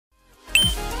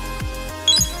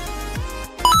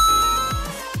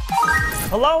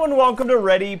Hello and welcome to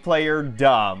Ready Player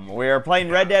Dumb. We are playing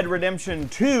Red Dead Redemption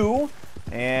 2,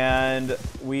 and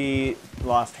we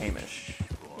lost Hamish.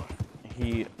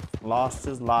 He lost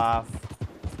his life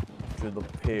to the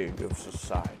pig of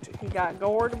society. He got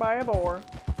gored by a boar.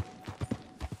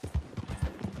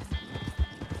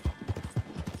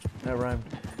 That rhymed.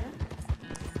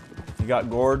 He got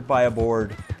gored by a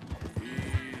board.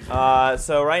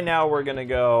 So right now we're gonna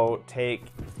go take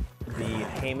the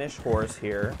Hamish horse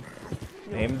here,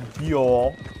 named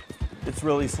Buell. It's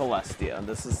really Celestia.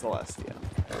 This is Celestia.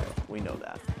 We know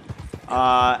that.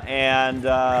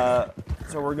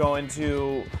 So we're going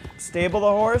to stable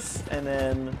the horse and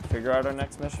then figure out our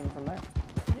next mission from there.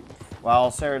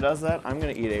 While Sarah does that, I'm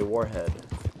gonna eat a warhead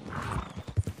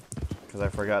because I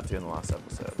forgot to in the last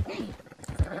episode.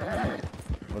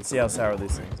 Let's see how sour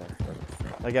these things are.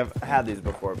 Like, I've had these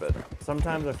before, but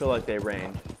sometimes I feel like they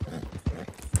rain.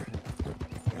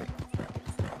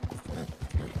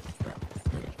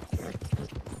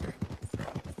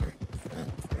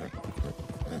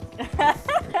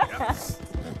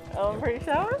 Oh, I'm pretty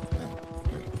sour?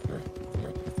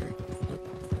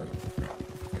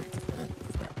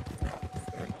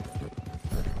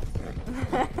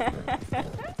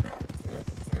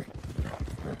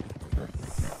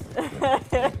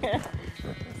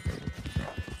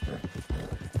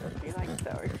 You like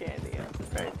sour candy? I'm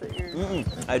surprised that you're...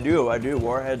 I do.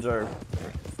 Warheads are...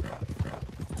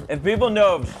 If people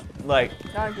know of, like...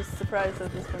 No, I'm just surprised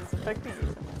that this one's affecting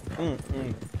you so much.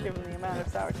 Given the amount of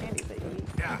sour candy that you eat.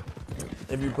 Yeah.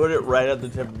 If you put it right at the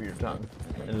tip of your tongue,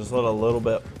 and just let a little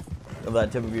bit of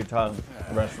that tip of your tongue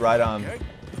rest right on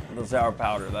the sour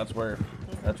powder, that's where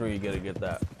you get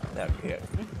that kick.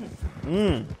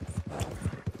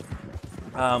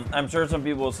 I'm sure some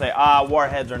people will say,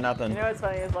 warheads are nothing. You know what's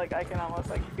funny is, like, I can almost,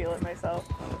 like, feel it myself.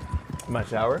 My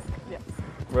sour? Yeah.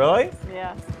 Really?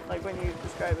 Yeah. Like, when you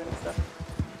describe it and stuff.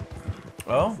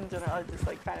 Oh? Just in general, I just,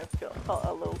 like, kind of felt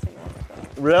a little tingle in my stomach.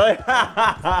 Really?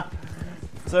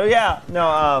 So yeah,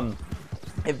 no,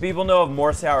 if people know of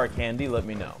more sour candy, let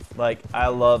me know. Like, I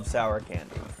love sour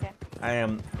candy.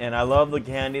 Yeah. And I love the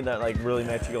candy that, like, really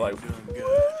makes you go like,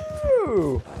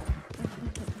 woo!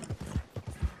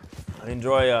 I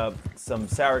enjoy some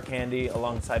sour candy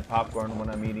alongside popcorn when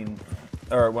I'm eating,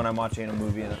 or when I'm watching a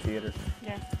movie in a theater.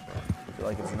 Yeah. I feel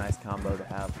like it's a nice combo to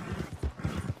have.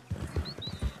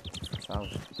 So,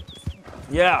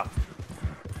 yeah.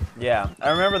 Yeah, I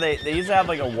remember they used to have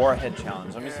like a warhead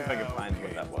challenge. Let me see if I can find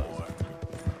what that was.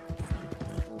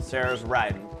 Sarah's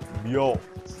riding. Yo.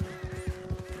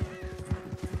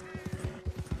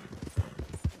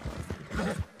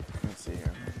 Let's see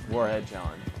here. Warhead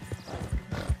challenge.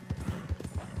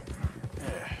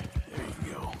 There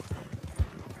you go.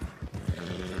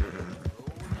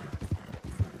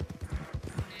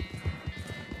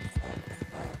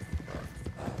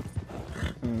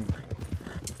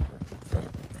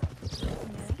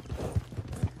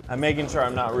 I'm making sure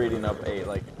I'm not reading up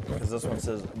because this one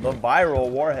says the viral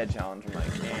warhead challenge. I'm like,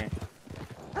 eh.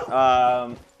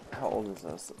 How old is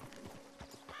this?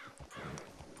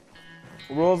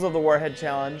 Rules of the warhead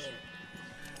challenge.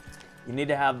 You need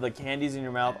to have the candies in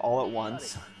your mouth all at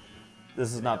once.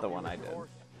 This is not the one I did.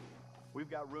 We've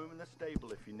got room in the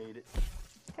stable if you need it.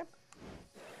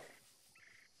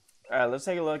 All right, let's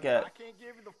take a look at I can't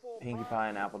give you the full Pinkie price. Pie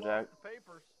and Applejack. The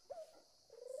papers.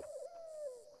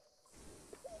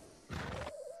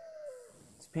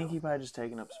 Is Pinkie Pie just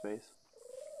taking up space?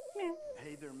 Yeah.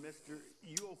 Hey there, mister.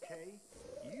 You okay?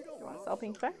 You don't Want to sell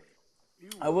Pink Pie?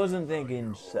 I wasn't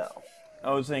thinking sell.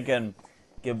 I was thinking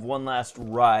give one last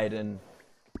ride and,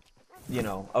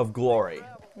 of glory.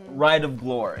 Ride of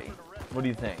glory. What do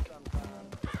you think?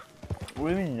 What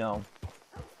do you mean no?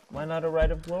 Why not a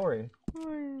ride of glory?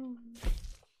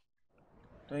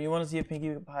 Don't you want to see if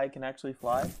Pinkie Pie can actually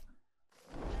fly?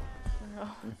 No.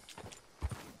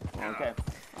 Okay.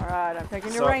 All right, I'm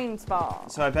taking your rain spa.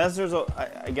 So I guess there's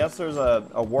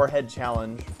a warhead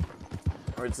challenge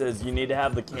where it says you need to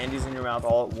have the candies in your mouth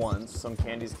all at once. Some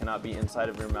candies cannot be inside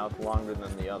of your mouth longer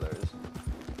than the others.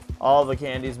 All the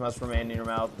candies must remain in your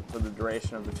mouth for the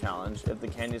duration of the challenge. If the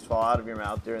candies fall out of your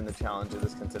mouth during the challenge, it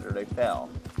is considered a fail.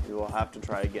 You will have to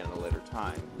try again at a later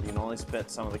time. You can only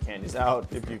spit some of the candies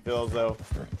out if you feel as though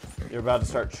you're about to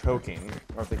start choking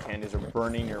or if the candies are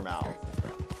burning your mouth.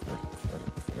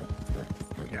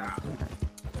 Yeah.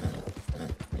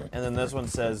 And then this one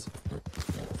says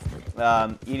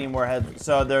eating more heads.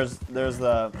 So there's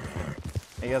the,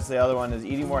 I guess the other one is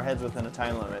eating more heads within a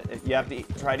time limit. You have to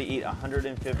try to eat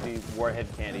 150 warhead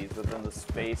candies within the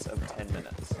space of 10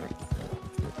 minutes.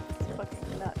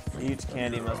 Fucking nuts. Each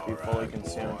candy must be fully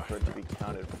consumed for it to be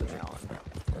counted for the challenge.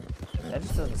 That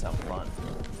just doesn't sound fun.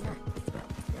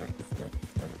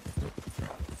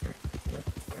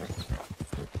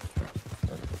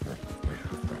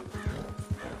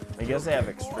 I guess they have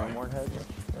extreme warheads.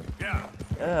 Yeah.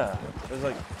 Yeah. There's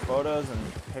like photos and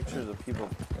pictures of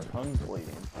people's tongues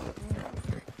bleeding.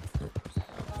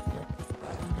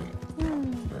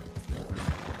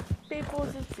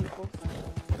 People's is people.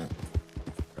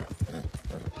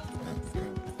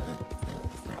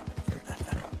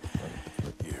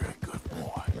 You're a good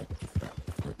boy.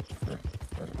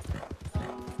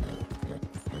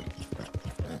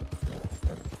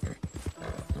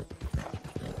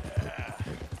 Yeah.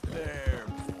 There,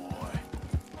 boy.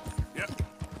 Yep.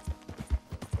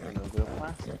 No good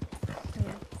plastic.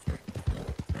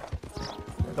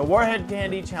 The Warhead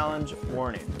Candy Challenge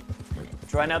warning.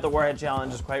 Trying out the Warhead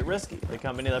Challenge is quite risky. The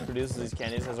company that produces these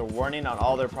candies has a warning on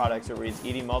all their products. It reads,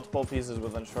 eating multiple pieces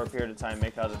within a short period of time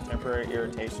may cause a temporary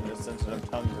irritation to sensitive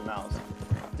tongues and mouths.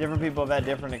 Different people have had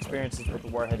different experiences with the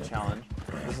Warhead Challenge.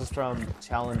 This is from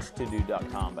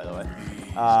challengetodoo.com, by the way.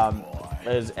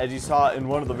 As you saw in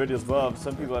one of the videos above,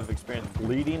 some people have experienced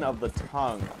bleeding of the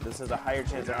tongue. This has a higher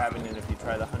chance of happening if you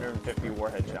try the 150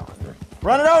 Warhead Challenge.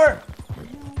 Run it over!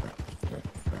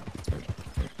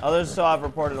 Others still have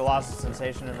reported a loss of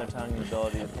sensation in their tongue and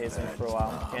ability to taste things for a while.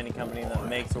 The candy company that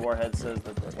makes the Warhead says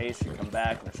that the taste should come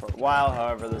back in a short while.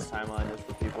 However, this timeline is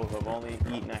for people who have only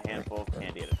eaten a handful of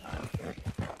candy at a time.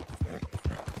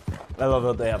 I love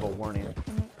that they have a warning.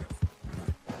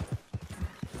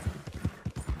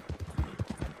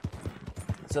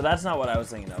 So that's not what I was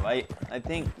thinking of. I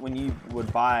think when you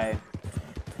would buy,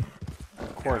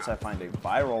 of course, I find a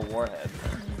viral Warhead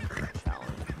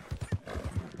challenge.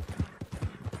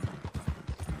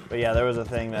 But yeah, there was a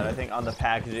thing that I think on the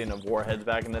packaging of Warheads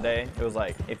back in the day, it was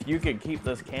like, if you could keep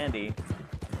this candy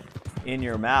in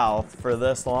your mouth for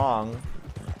this long,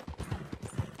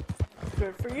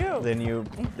 Good for you. then you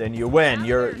win.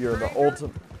 You're the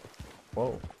ultimate.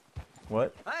 Whoa,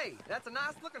 what? Hey, that's a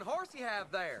nice looking horse you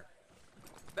have there.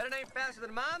 Bet it ain't faster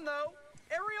than mine though.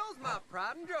 Ariel's my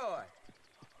pride and joy.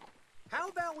 How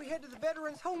about we head to the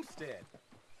veterans homestead?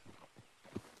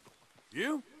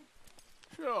 You?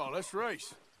 Sure, let's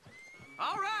race.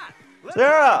 All right. Let's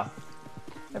Sarah,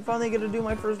 I finally get to do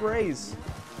my first race.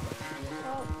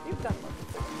 Well, you've done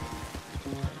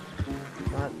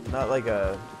one. Not like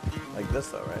this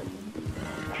though, right?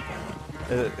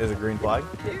 Is it green flag?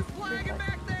 You flagging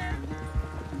back there?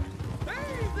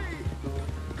 Easy.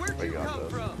 Where'd Where you you going come with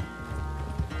this? from?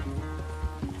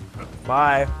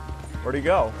 Bye. Where'd he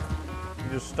go? He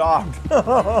just stopped.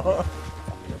 I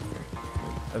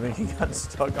think he got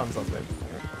stuck on something.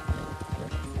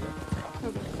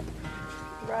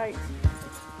 Right.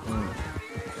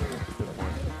 Good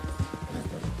point.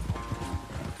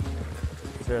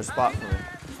 Is there a spot for me?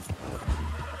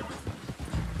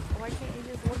 Why can't you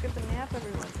just look at the map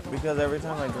every once in a while? Because every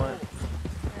time I glance,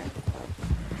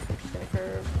 Gonna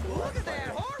curve to the Look left at that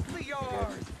slightly. horse of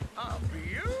yours. A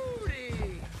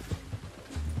beauty.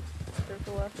 Curve to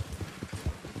the left.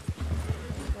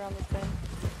 Around this bend.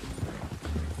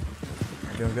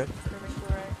 doing good. Curving to the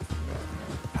right.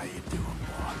 How you doing,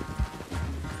 boy?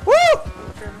 Woo!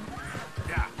 Curving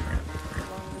Yeah.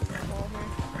 along this wall here.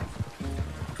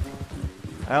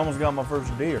 I almost got my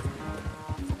first deer. Alright,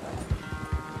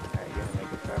 you're gonna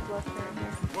make a sharp left turn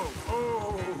here.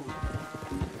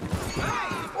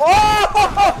 Whoa,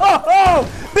 Oh!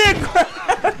 Big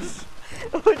crash!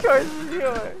 Which horse is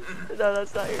yours? No,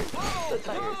 that's not yours. That's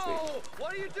not yours, sweet. Whoa!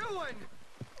 What are you doing?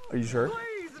 Are you sure?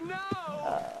 Please, no.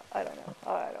 I don't know.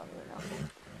 Oh, I don't even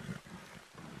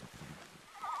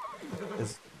know.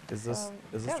 Is this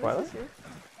Yeah, Twilight? This is yours.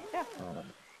 Yeah.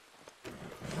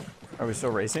 Are we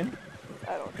still racing?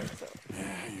 I don't think so.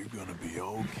 Yeah, you're gonna be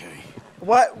okay.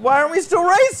 What? Why aren't we still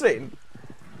racing?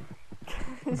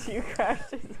 You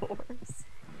crashed his horse.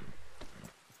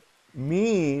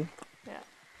 Me? Yeah.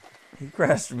 He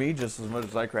crashed me just as much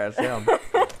as I crashed him.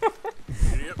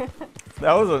 Yep.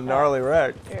 That was a gnarly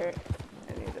wreck. Here,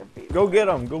 I need a beat. Go get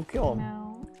him. Go kill him.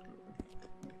 No.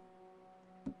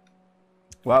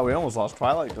 Wow, we almost lost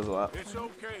Twilight because of that. It's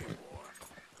okay, boy.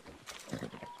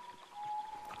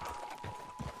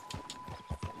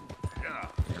 Yeah.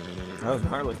 That was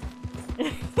gnarly.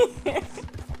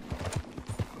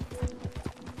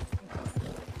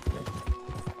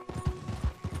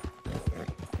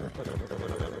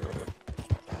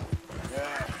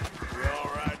 Yeah. You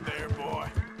all right there, boy?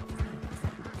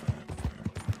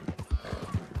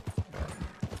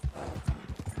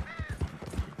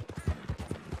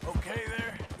 Okay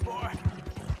there, boy?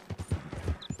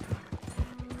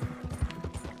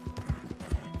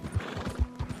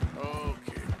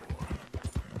 Okay, boy.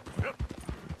 Yep.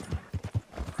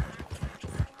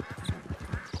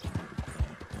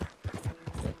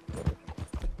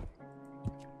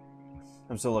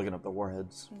 I'm still looking up the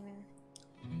warheads.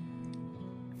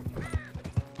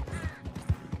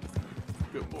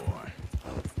 Good boy.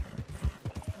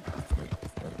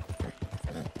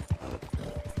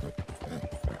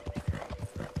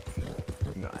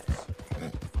 Nice.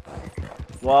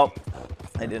 Well,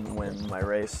 I didn't win my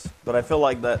race, but I feel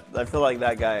like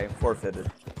that guy forfeited.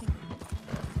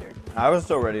 I was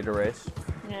still ready to race.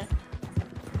 Yeah.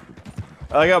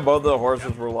 I like how both of the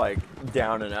horses were like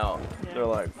down and out. Yeah. They're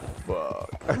like, fuck.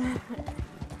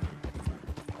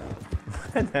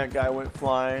 And that guy went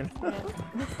flying. Yeah.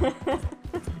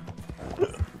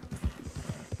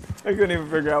 I couldn't even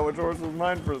figure out which horse was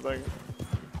mine for a second.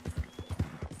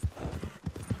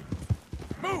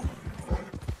 Move!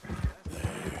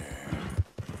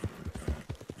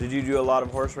 Did you do a lot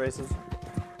of horse races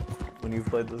when you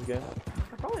played this game?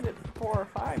 I probably did 4 or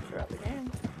 5 throughout the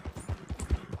game.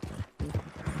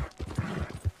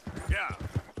 Yeah.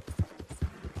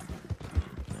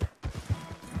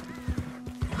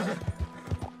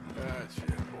 That's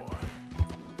it, boy.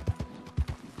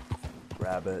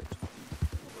 Rabbit.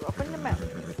 We're up in the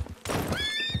mountains.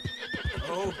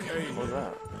 Okay. What was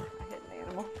that? I hit an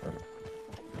animal.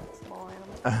 Small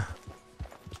animal.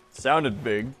 Sounded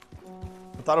big.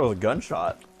 I thought it was a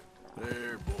gunshot.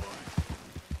 There, boy.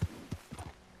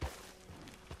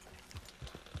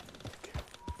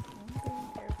 I'm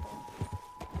being careful.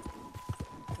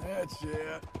 That's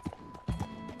it.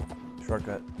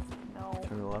 Shortcut. No.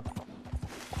 Turn to the left.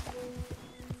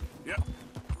 Yep.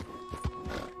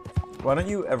 Why don't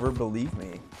you ever believe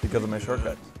me because of my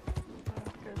shortcuts?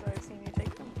 Because I've seen you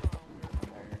take them.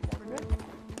 They're never good.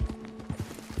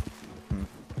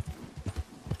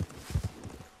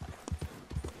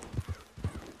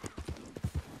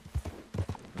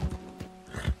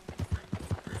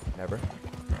 Never.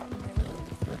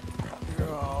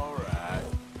 You're all right.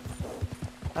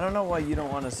 I don't know why you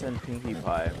don't want to send Pinkie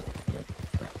Pie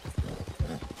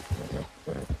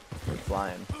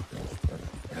flying.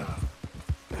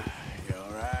 You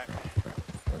all right?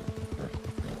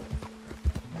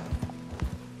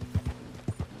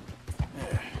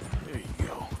 Yeah, there you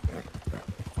go.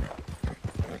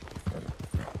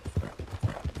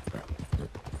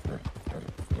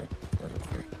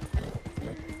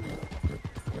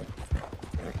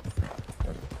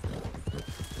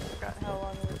 Forgot how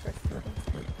long it was for.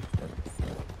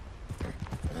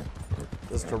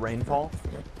 This to rainfall?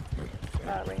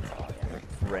 Rainfall,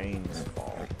 yeah. Rains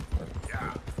fall.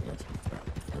 Yeah.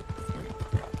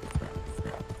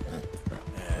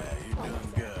 Yeah, you're doing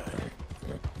good.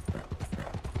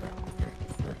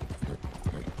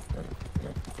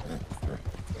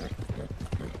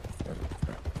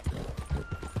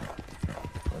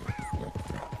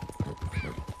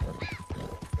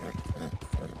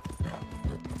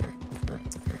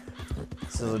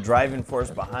 So the driving force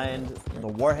behind the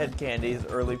Warhead Candy's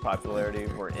early popularity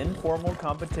were informal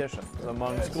competitions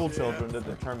among school children to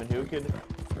determine who could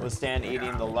withstand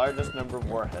eating the largest number of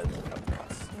warheads at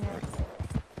once.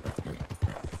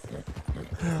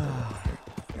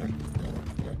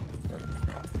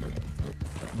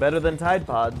 Better than Tide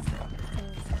Pods.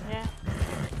 Yeah.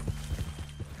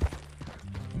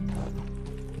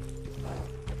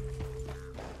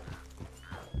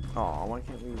 Aw, why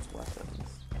can't we use weapons?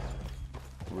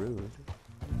 Rude.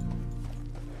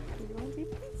 We want to be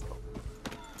peaceful.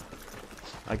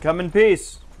 I come in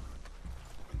peace.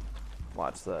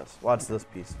 Watch this. Watch this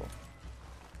peaceful.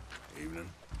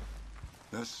 Evening.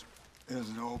 This is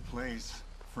no place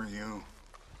for you.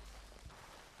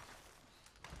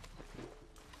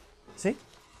 See?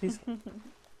 Peaceful.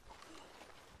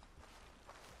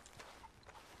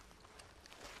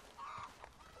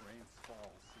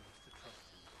 Rainfall seems to trust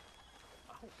you.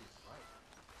 I hope he's right.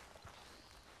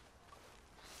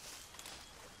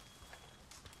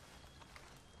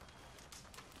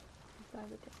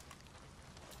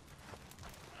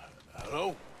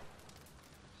 Hello?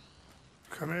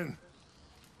 Come in.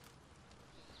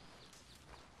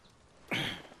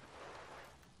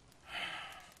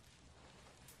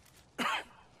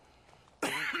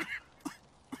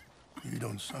 You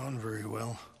don't sound very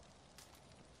well.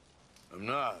 I'm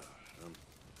not.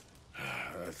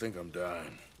 I think I'm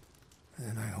dying.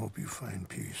 And I hope you find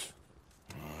peace.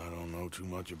 I don't know too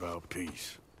much about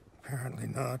peace. Apparently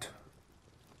not.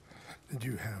 Did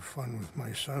you have fun with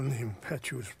my son, the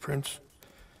impetuous prince?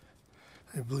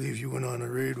 I believe you went on a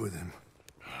raid with him.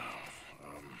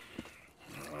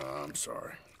 I'm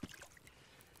sorry.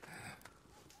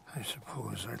 I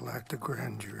suppose I lack the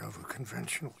grandeur of a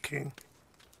conventional king.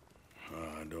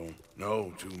 I don't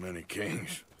know too many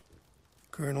kings.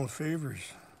 Colonel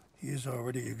Favors, he has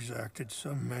already exacted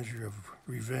some measure of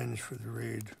revenge for the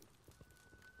raid.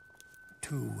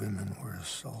 2 women were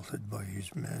assaulted by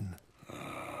his men.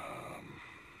 I'm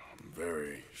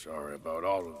very sorry about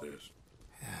all of this.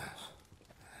 Yes.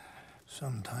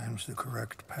 Sometimes the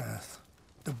correct path,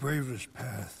 the bravest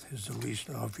path, is the least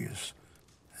obvious,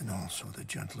 and also the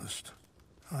gentlest.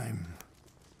 I'm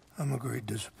a great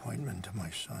disappointment to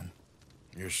my son.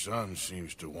 Your son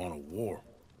seems to want a war.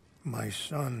 My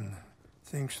son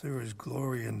thinks there is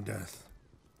glory in death.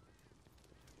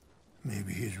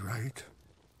 Maybe he's right,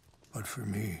 but for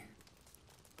me,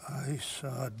 I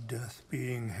saw death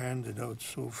being handed out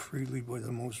so freely by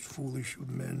the most foolish of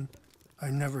men, I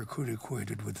never could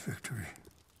equate it with victory.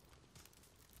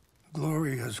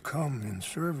 Glory has come in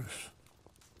service.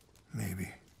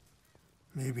 Maybe.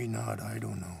 Maybe not, I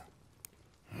don't know.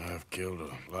 I've killed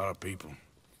a lot of people.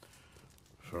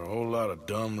 For a whole lot of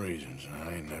dumb reasons, and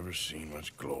I ain't never seen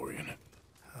much glory in it.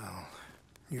 Well,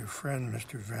 your friend,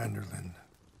 Mr. Vanderlyn,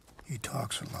 he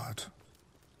talks a lot.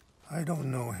 I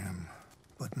don't know him,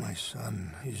 but my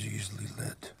son is easily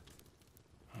led.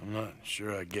 I'm not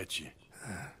sure I get you.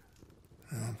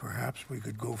 Well, perhaps we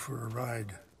could go for a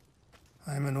ride.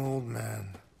 I'm an old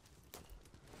man.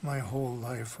 My whole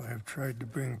life I have tried to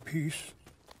bring peace.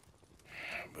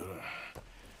 But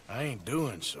I ain't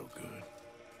doing so good.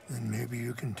 Then maybe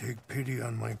you can take pity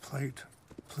on my plight.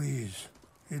 Please,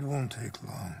 it won't take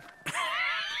long.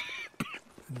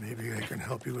 And maybe I can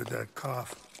help you with that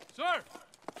cough. Sir!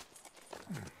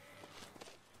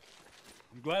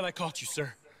 I'm glad I caught you,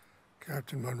 sir.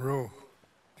 Captain Monroe,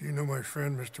 do you know my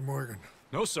friend, Mr. Morgan?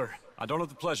 No, sir. I don't have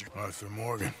the pleasure. Arthur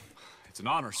Morgan. It's an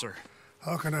honor, sir.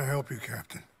 How can I help you,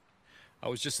 Captain? I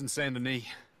was just in Saint Denis.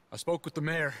 I spoke with the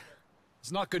mayor.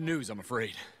 It's not good news, I'm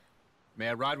afraid. May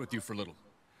I ride with you for a little?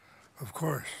 Of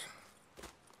course.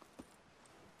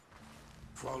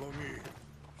 Follow me.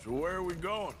 So where are we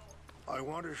going? I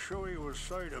want to show you a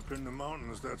site up in the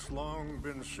mountains that's long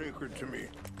been sacred to me.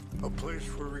 A place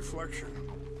for reflection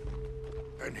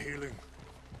and healing.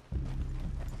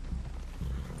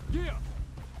 Yeah!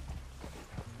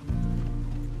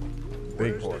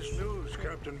 Big horse. This news,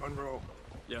 Captain Monroe?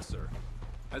 Yes, sir.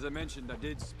 As I mentioned, I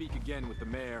did speak again with the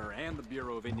mayor and the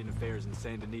Bureau of Indian Affairs in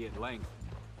Saint Denis at length.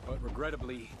 But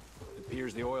regrettably, it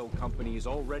appears the oil company has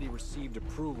already received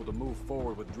approval to move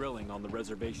forward with drilling on the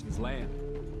reservation's land.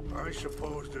 I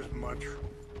supposed as much.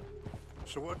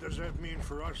 So what does that mean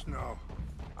for us now?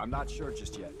 I'm not sure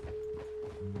just yet.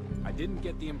 I didn't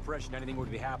get the impression anything would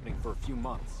be happening for a few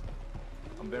months.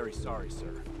 I'm very sorry,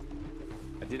 sir.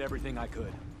 I did everything I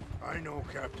could. I know,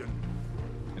 Captain.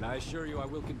 And I assure you I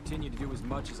will continue to do as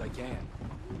much as I can.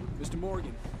 Mr.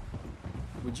 Morgan,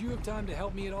 would you have time to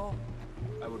help me at all?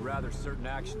 I would rather certain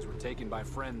actions were taken by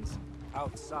friends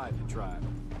outside the tribe.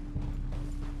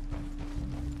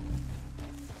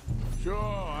 Sure,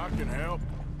 I can help.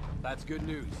 That's good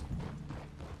news.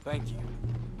 Thank you.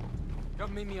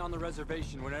 Come meet me on the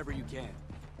reservation whenever you can.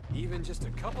 Even just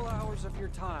a couple hours of your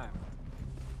time.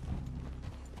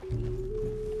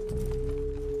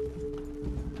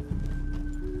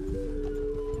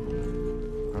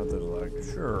 Arthur's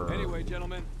like, sure. Anyway,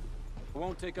 gentlemen, I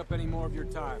won't take up any more of your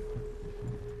time.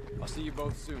 I'll see you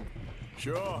both soon.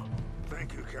 Sure.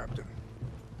 Thank you, Captain.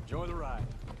 Enjoy the ride.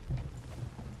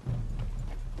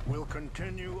 We'll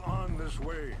continue on this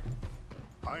way.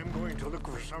 I'm going to look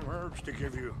for some herbs to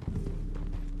give you.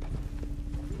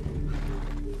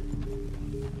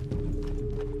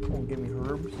 Won't give me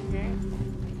herbs again?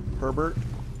 Herbert?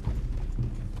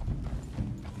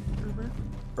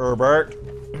 Herbert?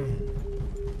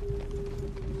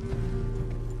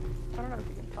 I don't know if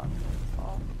you can talk to this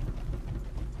Paul.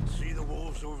 See the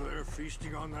wolves over there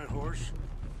feasting on that horse?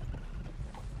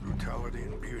 Brutality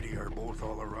and beauty are both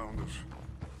all around us.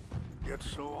 Yet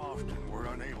so often we're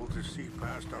unable to see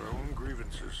past our own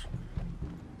grievances.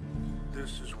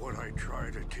 This is what I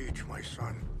try to teach my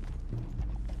son.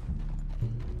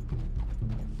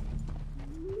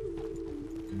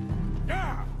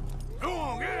 Yeah! Go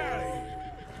on, get out of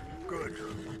here! Good.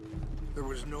 There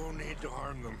was no need to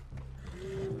harm them.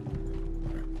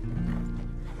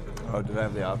 Oh, did I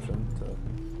have the option to...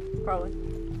 Probably.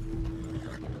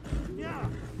 Yeah.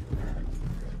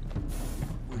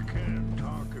 We can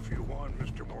talk if you want,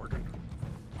 Mr. Morgan.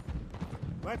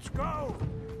 Let's go!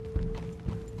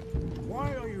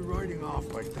 Why are you riding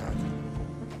off like that?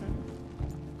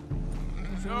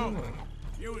 So,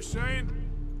 you were saying?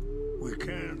 We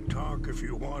can talk if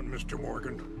you want, Mr.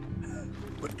 Morgan.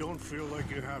 But don't feel like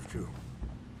you have to.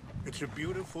 It's a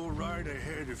beautiful ride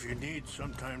ahead if you need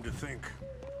some time to think.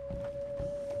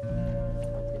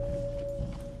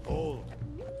 Old.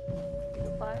 You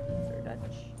can fly, Sir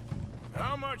Dutch.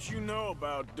 How much you know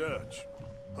about Dutch?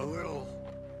 A little.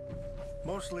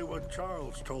 Mostly what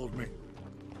Charles told me.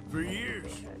 For years.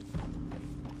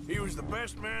 He was the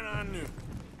best man I knew.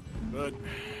 But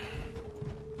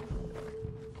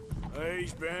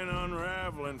he's been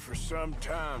unraveling for some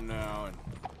time now, and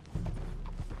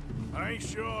I ain't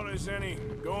sure there's any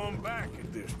going back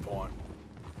at this point.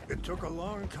 It took a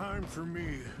long time for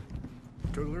me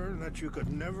to learn that you could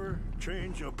never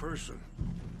change a person.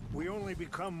 We only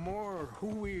become more who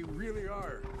we really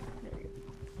are.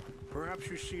 Perhaps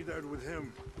you see that with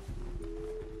him,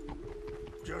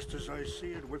 just as I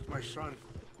see it with my son.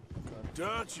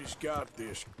 Dutch has got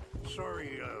this.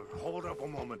 Sorry, hold up a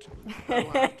moment. I'll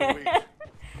have to wait.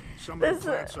 Some of the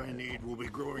plants I need will be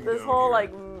growing This down whole here.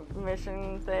 like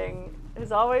mission thing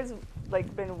has always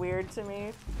like been weird to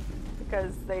me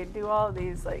because they do all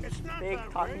these like It's not big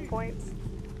that talking way. points,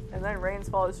 and then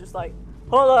Rainsfall is just like,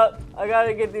 hold up, I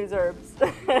gotta get these herbs.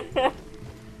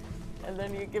 And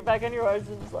then you get back on your horse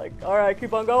and it's like, all right,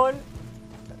 keep on going.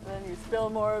 And then you spill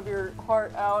more of your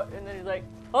heart out, and then he's like,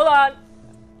 hold on,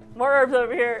 more herbs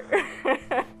over here.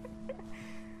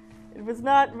 It was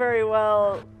not very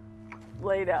well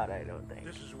laid out, I don't think.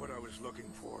 This is what I was looking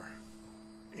for.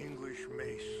 English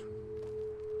mace.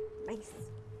 Nice.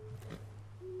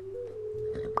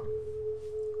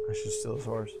 I should steal his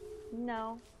horse.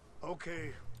 No.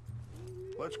 Okay,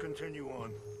 let's continue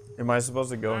on. Am I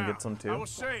supposed to go and Now, get some I too? was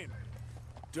saying,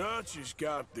 Dutch has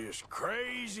got this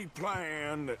crazy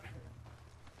plan that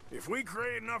if we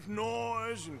create enough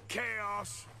noise and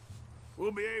chaos,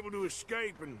 we'll be able to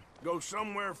escape and go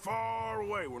somewhere far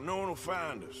away where no one will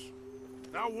find us.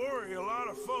 I worry a lot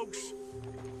of folks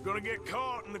are gonna get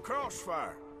caught in the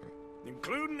crossfire,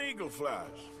 including eagle flies.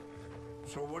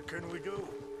 So what can we do?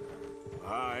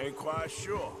 I ain't quite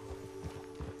sure.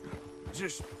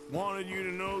 Just wanted you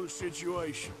to know the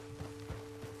situation.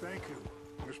 Thank you,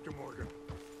 Mr. Morgan.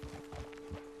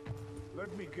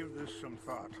 Let me give this some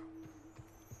thought.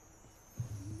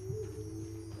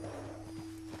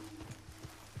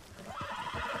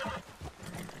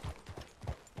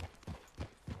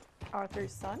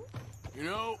 Arthur's son? You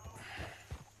know,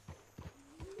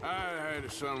 I had a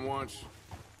son once,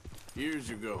 years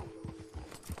ago.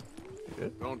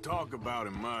 Don't talk about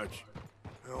him much.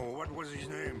 Oh, what was his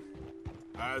name?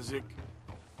 Isaac.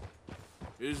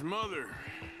 His mother,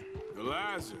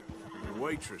 Eliza, the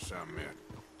waitress I met.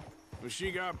 When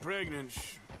she got pregnant,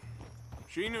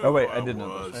 she knew Oh, wait, who I did know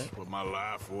was, this, right? what my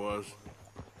life was.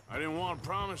 I didn't want to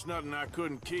promise nothing I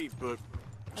couldn't keep, but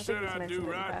I said think it's I'd mentioned do in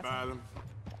right passing. by them.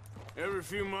 Every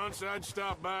few months, I'd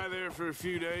stop by there for a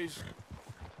few days.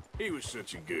 He was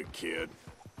such a good kid.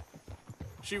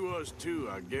 She was too,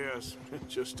 I guess.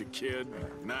 Just a kid,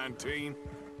 19.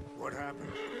 What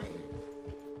happened?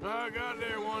 I got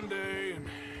there one day and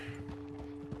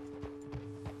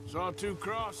saw two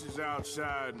crosses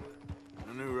outside.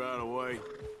 I knew right away.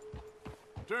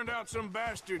 Turned out some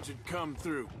bastards had come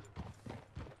through,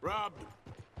 robbed them,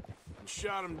 and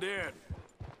shot them dead.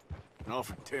 And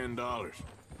offered $10.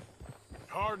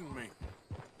 Hardened me.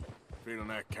 Feeling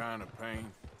that kind of pain.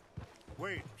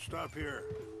 Wait, stop here.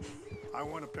 I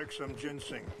want to pick some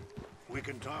ginseng. We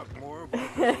can talk more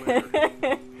about this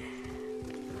later.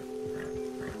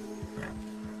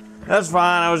 That's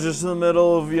fine. I was just in the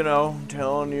middle of, you know,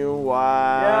 telling you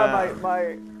why.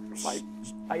 Yeah,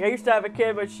 I used to have a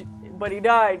kid, but he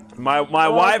died. My Oh,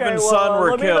 wife okay, and well, son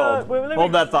were let me killed. let me-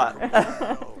 Hold that thought.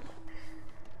 I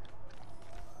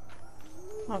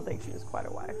don't think she was quite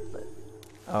a wife, but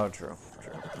Oh, true.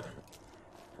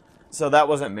 So that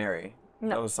wasn't Mary. No.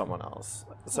 That was someone else.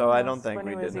 So I don't think when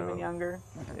we he was did know. even younger.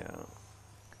 Yeah.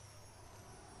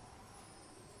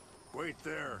 Wait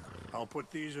there. I'll put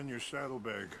these in your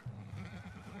saddlebag.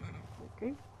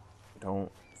 Okay. Don't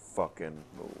fucking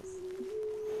move.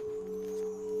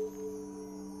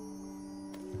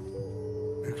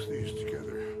 Mix these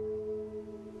together.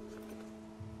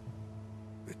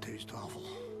 They taste awful,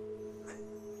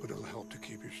 but it'll help to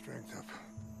keep your strength up.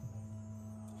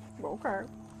 Okay.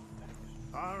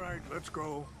 All right, let's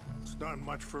go. It's not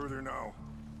much further now.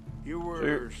 You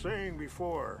were saying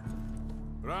before.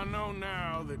 But I know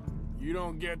now that you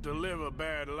don't get to live a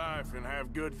bad life and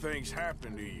have good things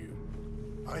happen to you.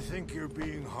 I think you're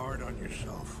being hard on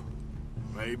yourself.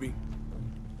 Maybe.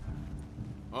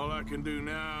 All I can do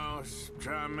now is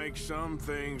try and make some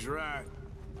things right.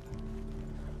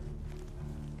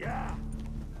 Yeah.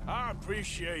 I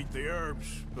appreciate the herbs,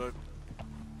 but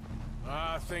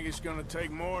I think it's gonna take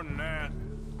more than that.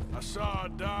 I saw a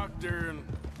doctor and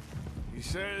he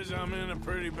says I'm in a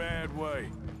pretty bad way.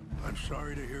 I'm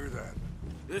sorry to hear that.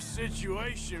 This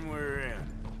situation we're in,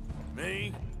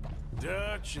 me,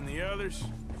 Dutch, and the others,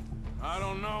 I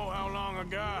don't know how long I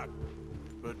got,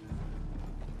 but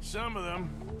some of them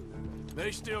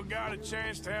they still got a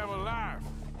chance to have a life.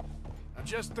 I'm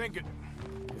just thinking,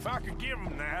 if I could give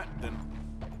them that, then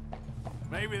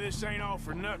maybe this ain't all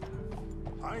for nothing.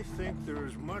 I think there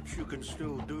is much you can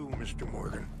still do, Mr.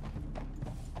 Morgan.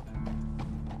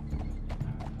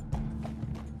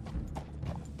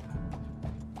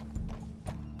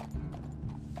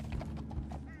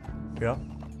 Yeah.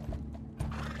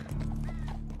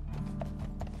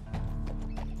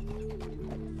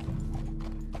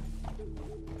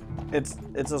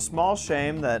 It's a small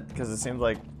shame that, because it seems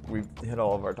like we've hit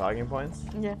all of our talking points,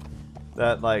 Yeah.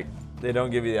 that like they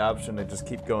don't give you the option to just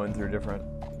keep going through different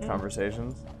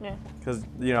conversations. Yeah. Because,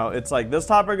 you know, it's like this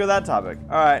topic or that topic.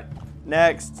 All right,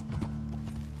 next.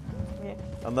 Yeah.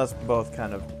 Unless both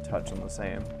kind of touch on the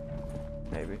same.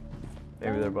 Maybe.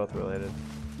 Maybe they're both related.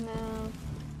 No.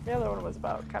 The other one was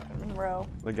about Captain Monroe.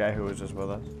 The guy who was just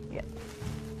with us. Yeah.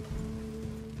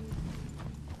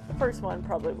 The first one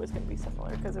probably was going to be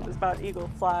similar because it was about eagle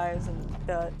flies and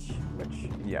Dutch, which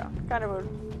Yeah. kind of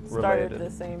started Related.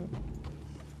 the same.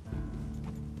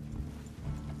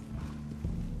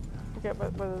 I forget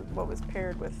what was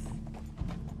paired with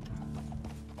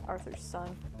Arthur's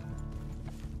son.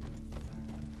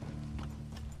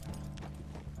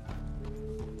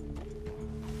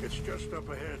 It's just up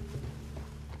ahead.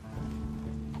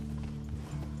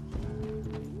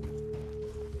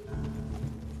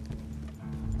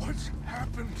 What's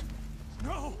happened?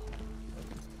 No!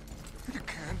 It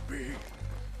can't be.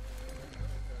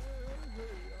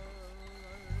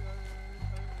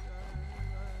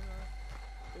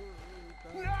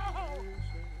 No!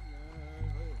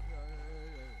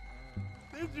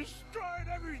 They destroyed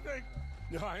everything!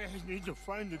 I need to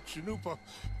find the Chanupa.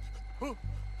 Who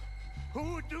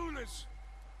would do this?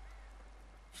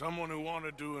 Someone who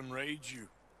wanted to enrage you.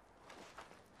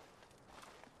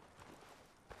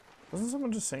 Wasn't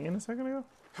someone just singing a second ago?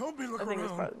 Help me look I think it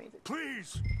was around. part of the music.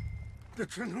 Please! The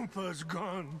Chanupa is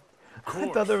gone. I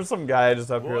thought there was some guy just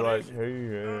up here What like, is it? hey,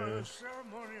 The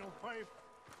ceremonial pipe.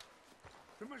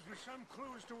 There must be some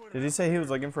clues to what Did he say he was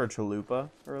looking for a chalupa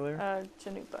earlier?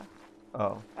 Chanupa.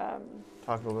 Oh,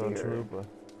 talk about a beer. chalupa.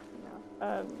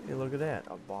 No. Hey, look at that,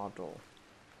 a bottle.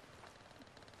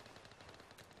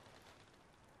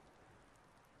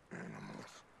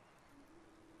 animals.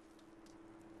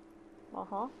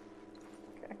 Uh-huh.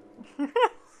 Okay.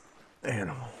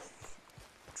 Animal.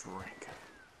 Drink.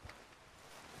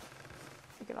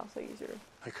 You can also use your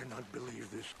I cannot believe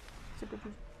this. super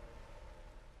boost.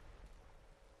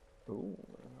 Ooh.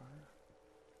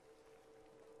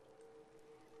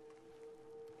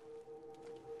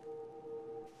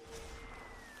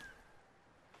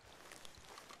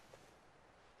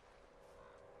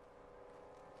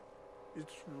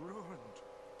 It's ruined.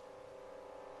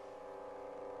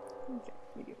 Okay,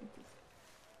 medium.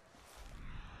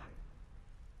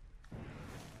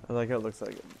 I like how it looks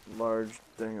like a large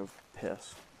thing of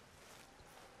piss.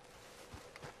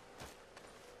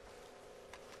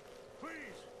 Please,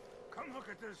 come look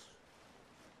at this.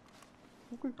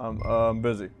 I'm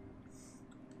busy.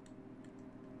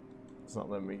 It's not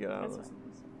letting me get out of That's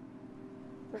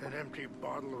this. fine. An empty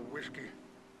bottle of whiskey.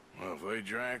 Well, if they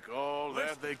drank all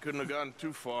that, they couldn't have gotten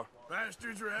too far.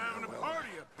 Bastards were having a party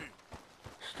up here.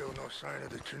 Still no sign of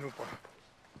the Chanupa.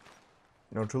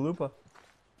 No chalupa.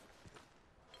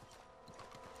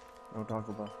 No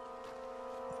Taco Bell.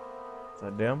 Is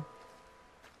that dim?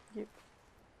 Yep.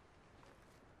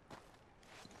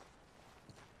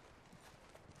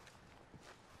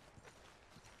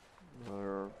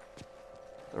 They're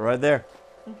right there.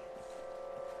 Oh,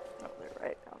 they're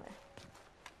right down there.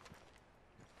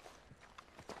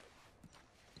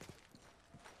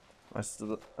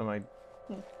 Am I?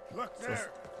 Look there.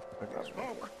 Okay.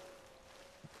 Smoke.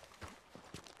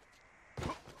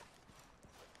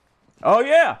 Oh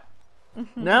yeah.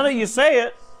 Now that you say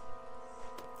it.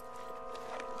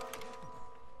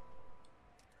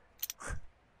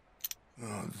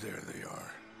 Oh, there they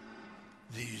are.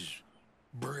 These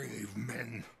brave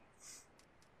men.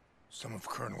 Some of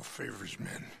Colonel Favor's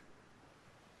men.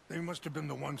 They must have been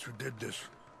the ones who did this.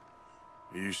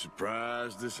 Are you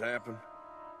surprised this happened?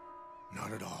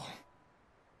 Not at all.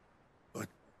 But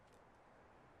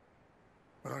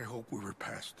I hope we were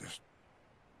past this.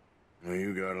 Well,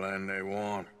 you got land they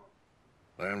want.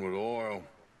 Land with oil.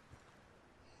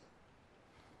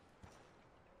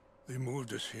 They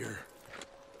moved us here.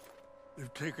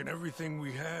 They've taken everything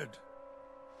we had.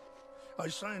 I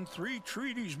signed 3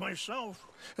 treaties myself,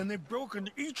 and they've broken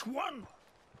each one.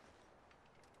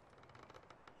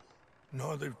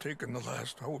 Now they've taken the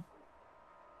last hope.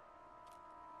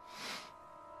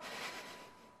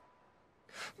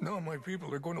 Now my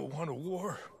people are going to want a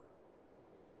war.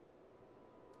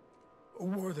 A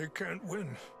war they can't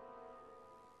win.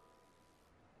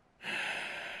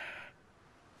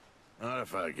 Not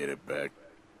if I get it back.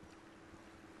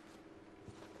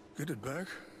 Get it back?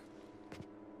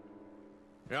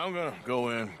 Yeah, I'm gonna go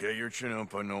in, get your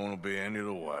Chinook, no one will be any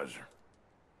the wiser.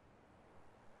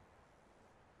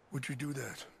 Would you do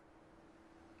that?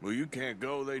 Well, you can't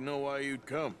go, they know why you'd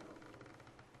come.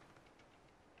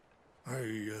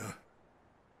 I,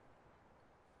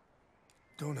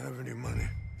 don't have any money.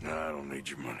 No, I don't need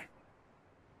your money.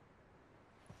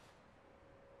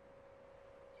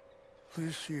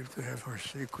 Please see if they have our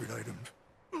sacred items.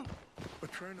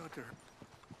 But try not to...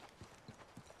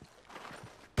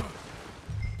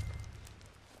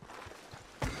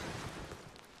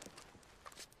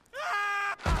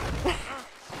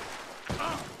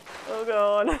 Oh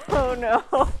god. Oh no.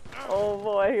 Oh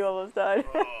boy, he almost died.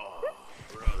 Oh,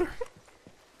 brother.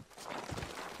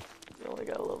 You only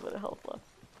got a little bit of health left.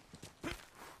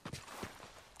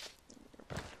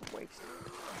 Waste.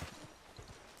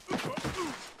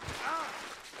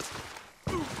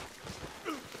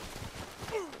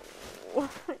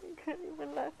 You can't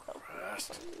even let help.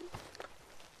 Christ.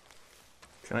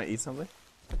 Can I eat something?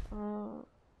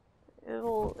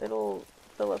 It'll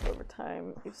fill up over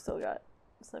time. You've still got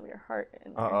some of your heart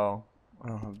in there. Uh-oh. I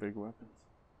don't have big weapons.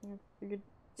 You're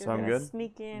So I'm gonna good?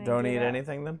 Sneak in. And Don't do eat that.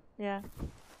 anything then? Yeah.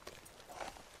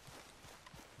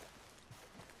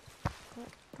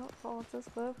 Don't fall off this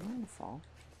cliff. I didn't fall.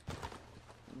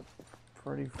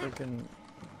 Pretty freaking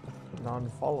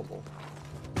non-fallable.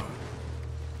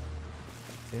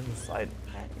 It's inside.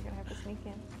 Alright, you're gonna have to sneak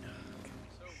in.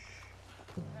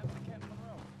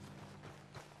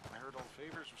 I heard old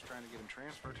Favors was trying to get him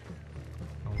transferred.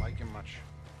 Don't like him much.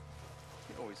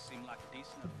 He always seemed like a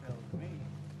decent enough fellow to me.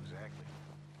 Exactly.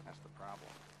 That's the problem.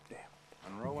 Damn.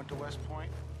 Monroe went to West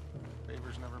Point.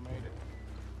 Favors never made it.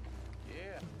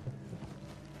 Yeah,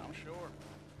 I'm sure.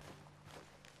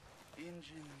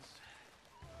 Engines.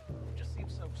 Just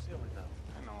seems so silly, though.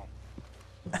 I know.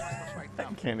 Let's fight I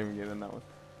them. can't even get in that one.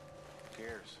 Who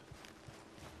cares?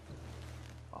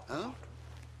 Huh?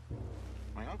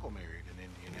 My uncle married an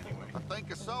Indian anyway. I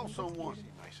think I saw someone.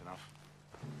 Seemed nice enough.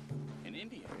 In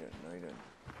India. No, you didn't.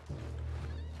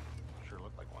 Sure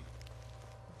looked like one.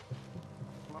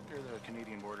 Come up near the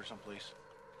Canadian border someplace.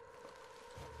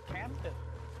 Canada.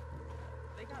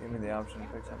 They got Give me the option to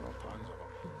pick something up. Tons of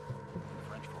them.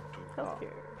 French folk too.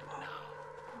 Healthcare.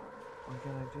 What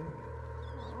can I do?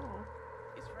 Oh.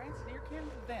 Is France near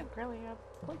Canada then? Apparently you have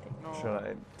plenty. No. Should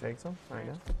I take some right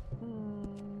now?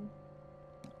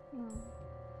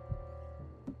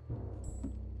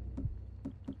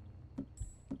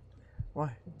 Why?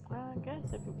 I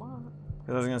guess if you want.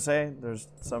 Because I was gonna say, there's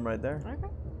some right there. Okay.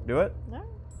 Do it? No.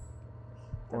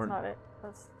 That's Or- not it.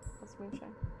 That's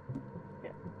moonshine.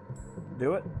 Yeah.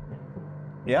 Do it?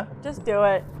 Yeah? Just do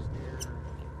it. It's near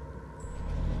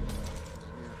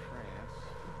France.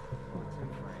 Well, it's in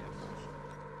France.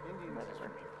 Indians is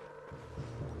from here.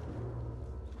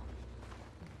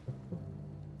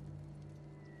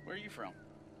 Where are you from?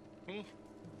 Me?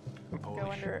 I'm Go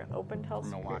Polish. under opened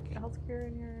Milwaukee. healthcare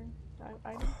in your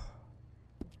items.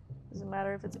 Doesn't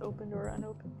matter if it's opened or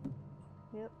unopened.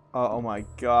 Yep. Oh my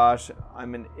gosh,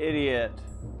 I'm an idiot.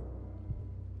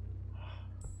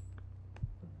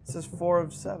 This is 4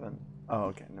 of 7. Oh,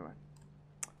 okay, never mind.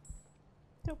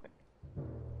 It's open.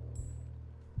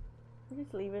 You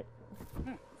just leave it.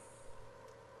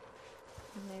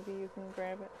 Maybe you can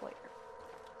grab it later.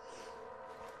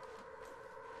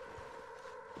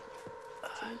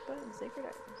 Delete button, sacred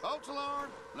items. False alarm.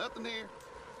 Nothing here.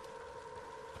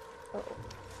 Uh-oh.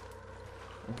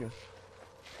 I'm good.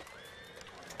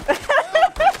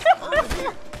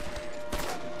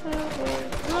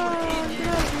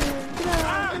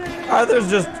 Arthur's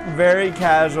just very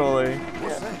casually.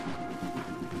 What's that?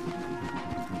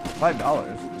 $5.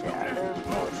 Yeah, they're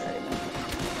military.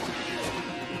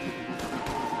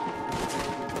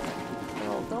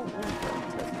 Well, don't want them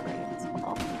to brains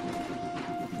off.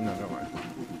 No, don't worry.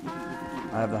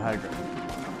 I have the high ground.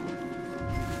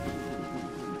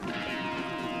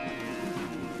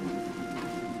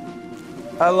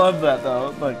 I love that though.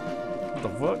 Like, what the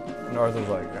fuck? And Arthur's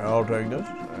like, I'll take this,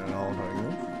 and I'll take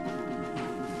this.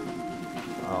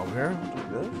 I'll here, I'll take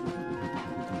this.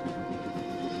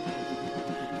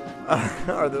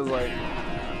 Arthur's like,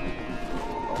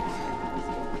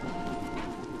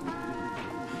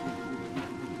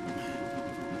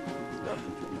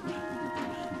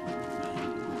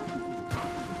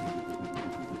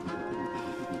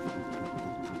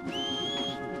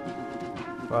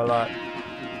 Twilight.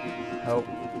 Help.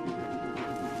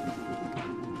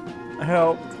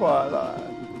 Help, Twilight.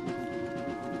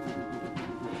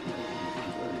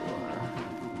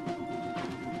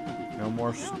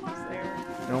 more, We're almost there.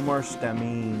 no more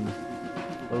stemming.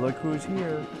 But look who's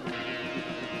here.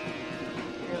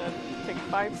 You're gonna take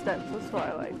 5 steps with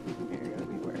Twilight. You're gonna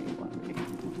be wearing Wapiti.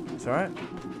 It's all right.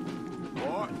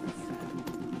 Boy,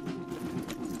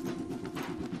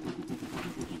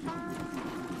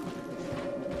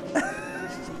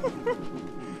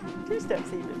 2 steps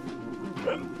even.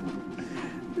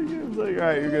 It's like, all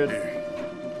right, you're good.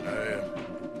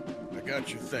 I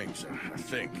got your things, I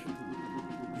think.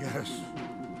 Yes.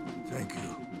 Thank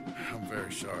you. I'm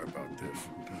very sorry about this.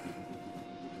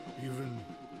 Even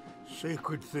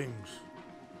sacred things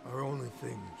are only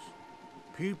things.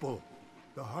 People,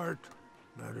 the heart,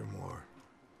 matter more.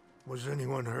 Was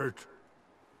anyone hurt?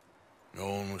 No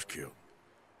one was killed.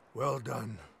 Well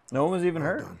done. No one was even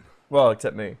Well hurt. done. Well,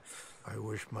 except me. I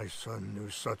wish my son knew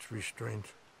such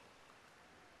restraint.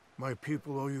 My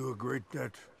people owe you a great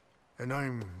debt, and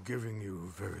I'm giving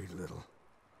you very little.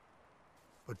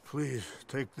 But please,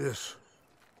 take this.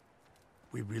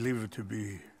 We believe it to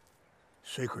be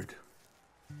sacred.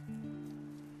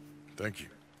 Thank you.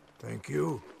 Thank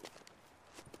you.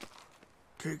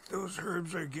 Take those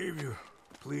herbs I gave you,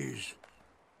 please.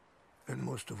 And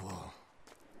most of all,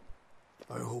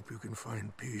 I hope you can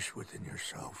find peace within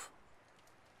yourself.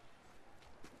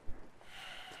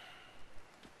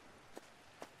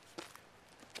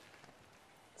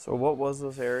 So what was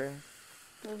this area?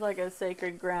 It was like a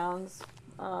sacred grounds,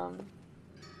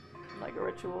 like a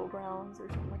ritual grounds or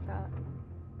something like that.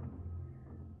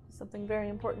 Something very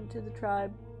important to the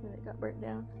tribe, and it got burnt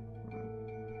down.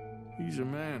 He's a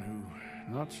man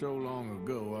who, not so long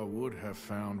ago, I would have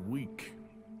found weak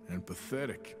and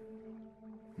pathetic.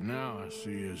 Now I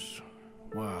see as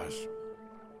wise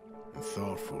and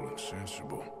thoughtful and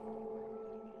sensible.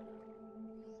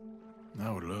 I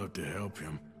would love to help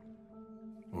him.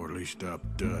 Or at least stop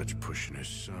Dutch pushing his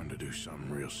son to do something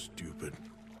real stupid.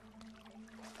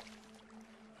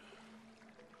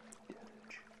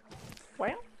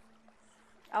 Well,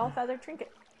 owl feather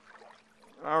trinket.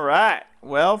 All right.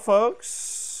 Well,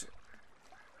 folks,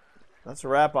 that's a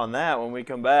wrap on that. When we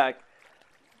come back,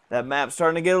 that map's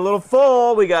starting to get a little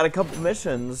full. We got a couple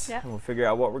missions, Yep. and we'll figure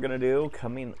out what we're going to do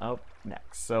coming up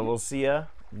next. So we'll see ya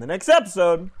in the next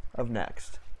episode of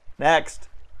Next. Next.